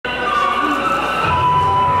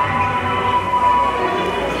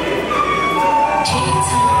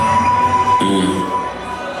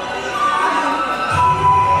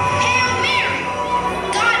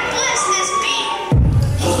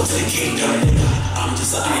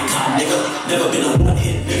sucking cop, nigga. Never been a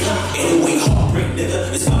one-hit, nigga. Anyway, heartbreak,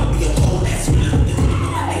 nigga. It's about to be a whole ass nigga.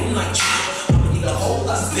 I ain't like you. I'ma need a whole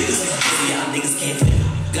lot of niggas. Cause y'all niggas can't fit.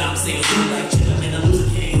 God, I'm saying who like Jim and a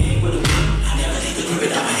loser can't hang with a win. I never need to grip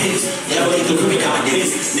it out my haters. Never need to grip it out my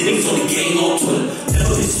niggas. Niggas on the game on Twitter.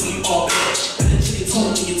 Never been sweet all bad. And then shit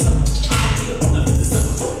told me it's up.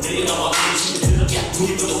 Nigga, I'm a bitch. Yeah,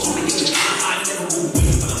 booty, but don't call me nigga. I ain't never move with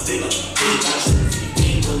it, but I'm bigger. Really got shit to the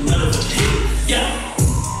game, but none of them hit. Yeah,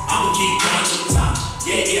 I'ma keep going to the top.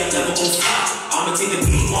 Yeah, never gon' stop. I'ma take the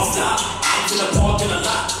beat off top. I'm to the park in a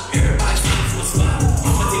lot. Everybody's looking for a spot.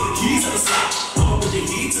 I'ma take the keys to the slot. I'ma put the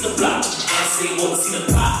heat to the block. I say you won't see the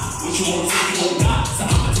plot. What you won't take, you won't got. So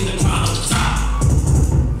I'ma take the crown on the top.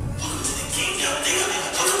 Welcome to the kingdom, nigga.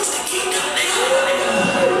 Welcome to the kingdom, nigga.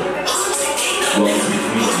 Welcome to the kingdom,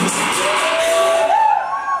 nigga.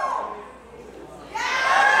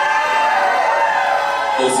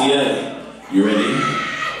 OTA, you ready?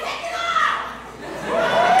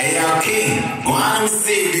 Hey, y'all king, go on and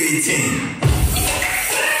say the team.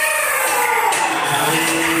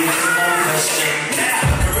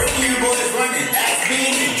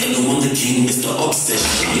 The one the king, Mr.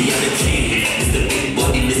 Obsession. We are the king, Mr. Big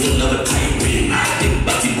Body, Mr. Lover, Time Ring. Big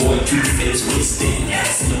body boy, cute face, wasting.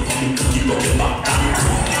 See no coming, keep up the back down.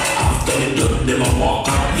 After the done, then I walk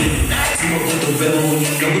out in. See no good to venom when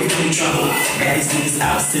you know it's really trouble. Baddest niggas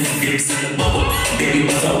out, sending grips in the bubble. Baby,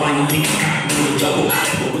 what's up, why you think you can't do a double?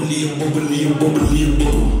 Bubble.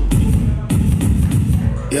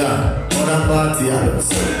 Yeah, on that party, I look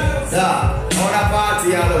so. Yeah, on that party,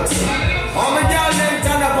 I look so. All my girls, them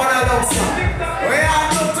turn up on a look so. Where I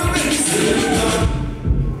go to me?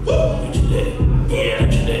 Put your daddy. Yeah,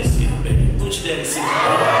 put your daddy, see it, baby. Put your daddy, see it.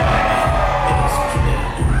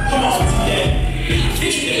 Come on, put your daddy. Put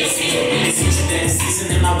your daddy, see it. Put your daddy, season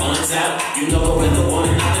in my buns out. You know the weather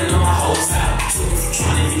warning, I've been on my hoes out. So if you're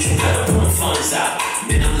trying to hit you better, put my funds out.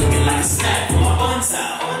 Then I'm looking like a snack, put my buns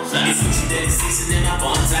out. It's what you daddy season in my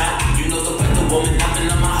buns out. You know the weather woman, I've been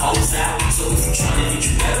on my hoes out. So if you tryna hit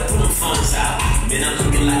you better put them funds out. Man, I'm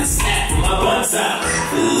looking like a snack with my buns out.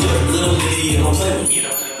 Little nigga, you don't play with me.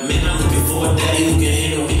 Man, I'm looking for a daddy who can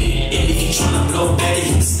handle me. And if you tryna blow back, he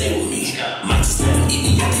can stay with me. Might just let him eat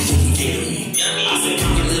me out the shit he gave to me. I said,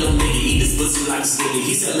 come get little nigga, eat this pussy like silly.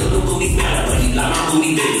 He said, little booty matter, but he like my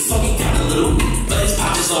booty bigger. So he got a little booty, but his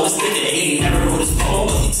pockets always thicker. He ain't never wrote his poem,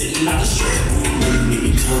 but he tip me like a shirt.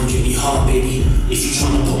 Baby, come give me hard, baby. If you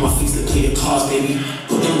tryna put my face to play the cards, baby.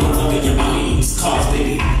 Put them ones up in your mouth and use cars,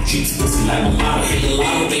 baby. Treat this pussy like my mama, hit the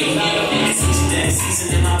lotto, baby. It's what you daddy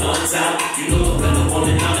season in my buns out. You know the weather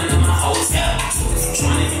woman, I've been on my hoes out. So if you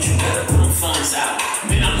tryna hit you better put them funds out.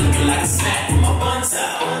 Man, I'm looking like a snack with my buns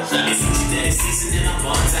out. It's what you daddy season in my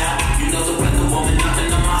buns out. You know the weather woman, I've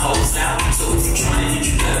been on my hoes out. So if you tryna hit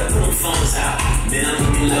you better put them funds out. Man, I'm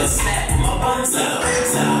looking like a snack with my buns out.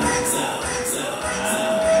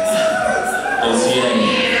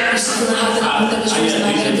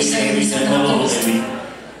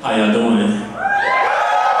 How y'all doing?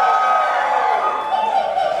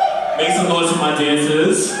 Make some noise for my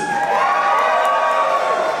dancers.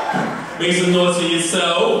 Make some noise for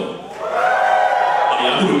yourself. Oh,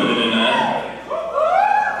 y'all do better than that.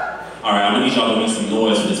 Alright, I'm gonna need y'all to make some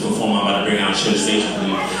noise for this performance I'm about to bring out to the stage for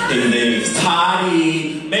you. His name is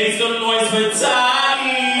Toddy. Make some noise for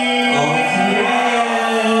Toddy. Oh, yeah.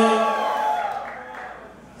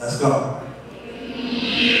 Let's go.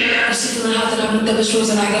 I'm just feeling hot that I'm with the shoes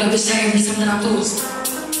and I got a bitch telling me something I'm lose.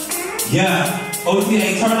 Yeah,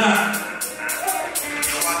 OTA, turn up.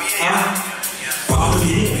 Follow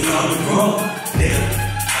me, we all been broke, nigga.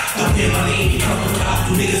 Don't get my name, you come out,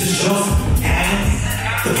 you niggas is yours.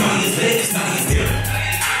 The money is lit, it's money is there.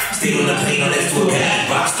 Still on the plane, on that tour bag.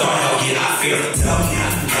 Rockstar, hell yeah, I fear. Tell me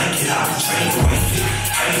how to like it, I'll be trained for right here.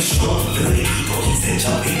 I ain't sure, little ego, he said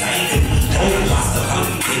jumping, I ain't good. Oh, lost the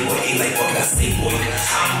honey, big boy, ain't like what I say, boy.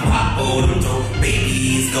 I'm pop, oh, no,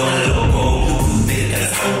 baby, it's going loco. Nigga got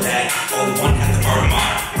his own tag, oh, one got the burn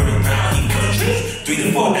mark. Burn around, he put a drink, 3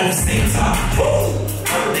 to 4 at the same time. Woo!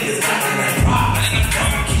 Other niggas got me like rock, but I'm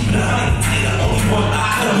keeping a honey, nigga, only one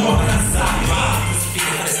eye, cut him off, and I'm sorry, rock.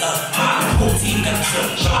 Speaking of this my whole team got a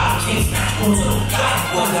shirt, shot, can't snatch, go to the God,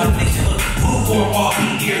 what up, nigga, move for all be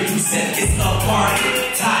here, you said it's a party.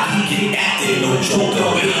 Todd, he getting active, no joke,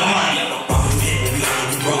 go in the heart. We all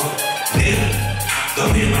be broke, nigga.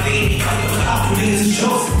 Don't hear my name, you know how the niggas is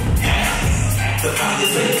chosen. The fight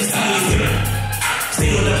is lit, cause I is here. Stay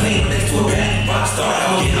on the plane next to a bad rockstar,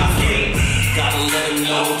 I'll get off game. Gotta let him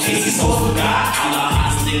know, chase his souls for God. I'm the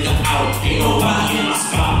hottest nigga out, ain't nobody in my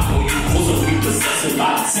spot. When you close up, repossessing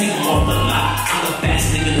by the take him off the lot. I'm the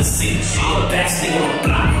best nigga in the city, I'm the best nigga on the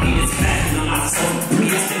block. He is back and I'm not so free.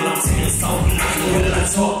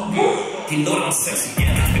 you know that I'm sexy.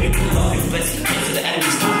 Yeah, baby, pull up your best. Come to the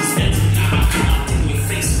enemy's not be spent. Now I come out in your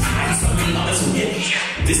face. I just something love that's forget.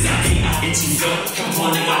 This that K-I-N-T, yo. Come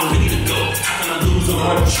on, nigga, I'm ready to go. How can I lose on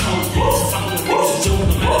all the chunk? Fucking with the joke,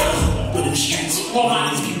 no matter what in the streets. All my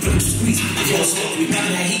niggas be breaking the streets. If you don't stop, we back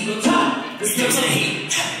in that heat. Let's get to the heat.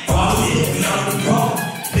 Oh, yeah, we out of the bro.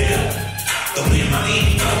 Yeah. Don't be in my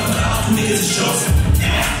name, niggas is jokes.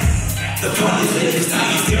 The party is lit, it's not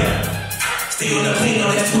easier. Stay on the plane, no,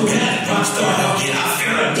 that's okay. Rockstar, I'll get out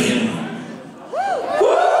there again.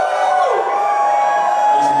 Woo!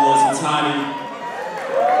 Listen, Tiny.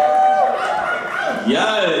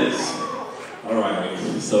 Yes! Alright,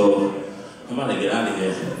 so I'm about to get out of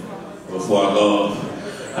here. Before I go,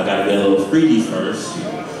 I gotta get a little freaky first.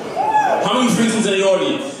 How many freaks is in the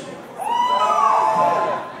audience?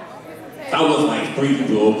 That was like 3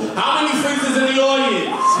 people. How many freaks is in the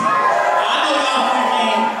audience? I know y'all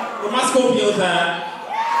freaky. Where my Scorpios at?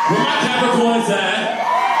 Where my Capricorns at?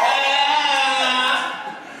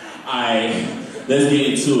 Alright, let's get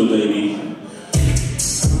into it, baby.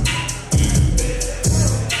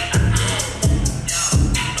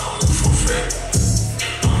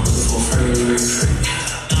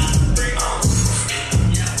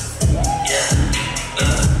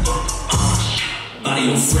 Body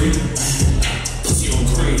on free, pussy on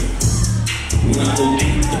green. When I go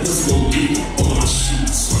deep, the pussy go deep. All my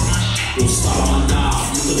sheets, don't stop my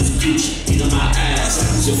knife. Look at this Gucci, eat on my ass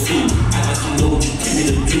like it's your food. Act like you know what you came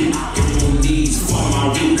here to do. Get on your knees, follow my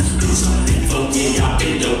roots. Do something, fuck yeah, y'all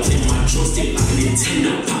bend up. Play my joystick like a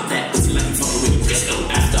Nintendo. Pop that pussy like you fucking with Crisco.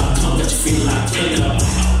 After I come, got you feeling like Kenja.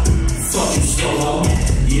 Fuck you solo,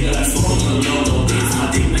 yeah, that's fucking on the low. Dance my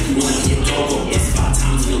dick like you wanna get go-go. It's 5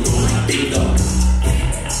 times in a row like a big dog.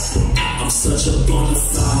 Such a bona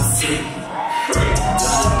fide freak.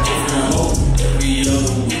 Got a different hope every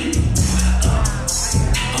other week.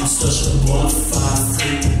 I'm such a bona fide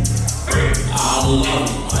freak. I don't love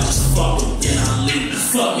you, I just fuck with then I leave.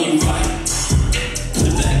 Fuck me right. Put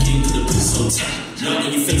it back in, cause the pussy so tight. Nut in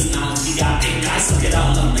your face now, you got big guys. Suck it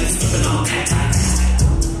out, love niggas flipping on tight.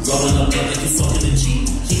 Rolling up like you fucking a G.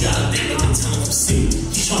 He got a dick up and tell him to see.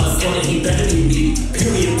 He tryna fuck it, he better be me.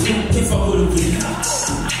 Period, can't fuck with a weed.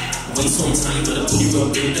 Wait so I'm telling you, but the booty real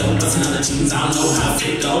big though. Bustin' out the jeans, I don't know how to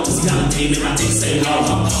fit though. Just got a payment, my dick say ho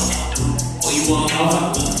ho ho. Oh, you want ho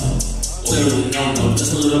ho ho? Oh, you really don't know,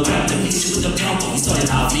 just a little bit. Then he hit you with the pump. He started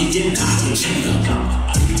out vegan, now I can change up.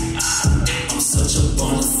 I'm such a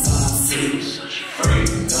bona fide freak.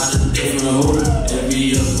 Got a different order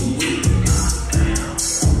every other week.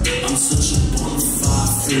 I'm such a bona fide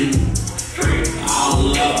freak. I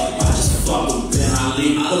don't love you, I just fuck with then I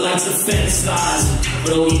leave. I like to fantasize,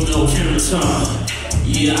 but don't even know camera time.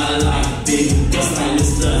 Yeah, I like big bust like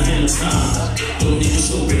Mr. Hamilton. Your niggas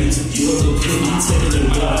so ready to give up the crew. I'm taking the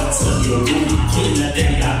ride, tell you a room. Pulling that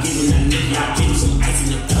daddy, I give him that nigga. I give him some ice in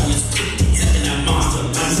the diamonds. Tapping that monster,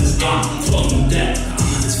 nice as gone. Fucking that, I'm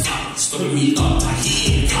in this fight. Stirring me up like he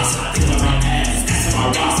ain't constant. I think about my ass, asking my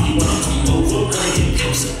Ross, he wanna come over. Gonna get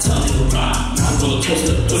closer, tell me to ride. I'm roller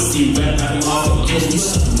coaster, pussy wet like a motherfucker. Close me,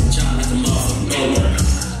 sucking the job like a motherfucker. Nowhere.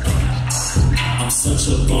 I'm such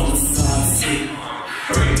a bona fide freak.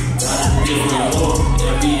 Got a different hope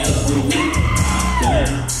every other week.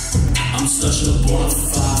 I'm such a bona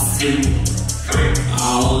fide freak. I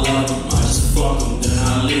don't love him, I just fuck him, then I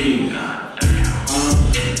leave.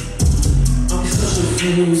 I'm such a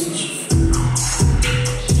freak. I'm such a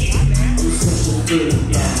freak.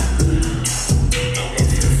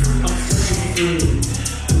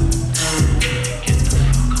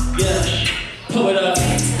 Yeah, pull it up,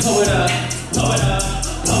 pull it up, pull it up,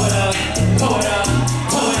 pull it up, pull it up,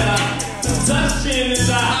 pull it up. Dustin in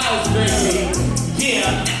the house, baby.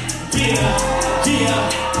 Yeah, yeah, yeah,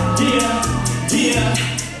 yeah, yeah,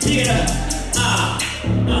 yeah.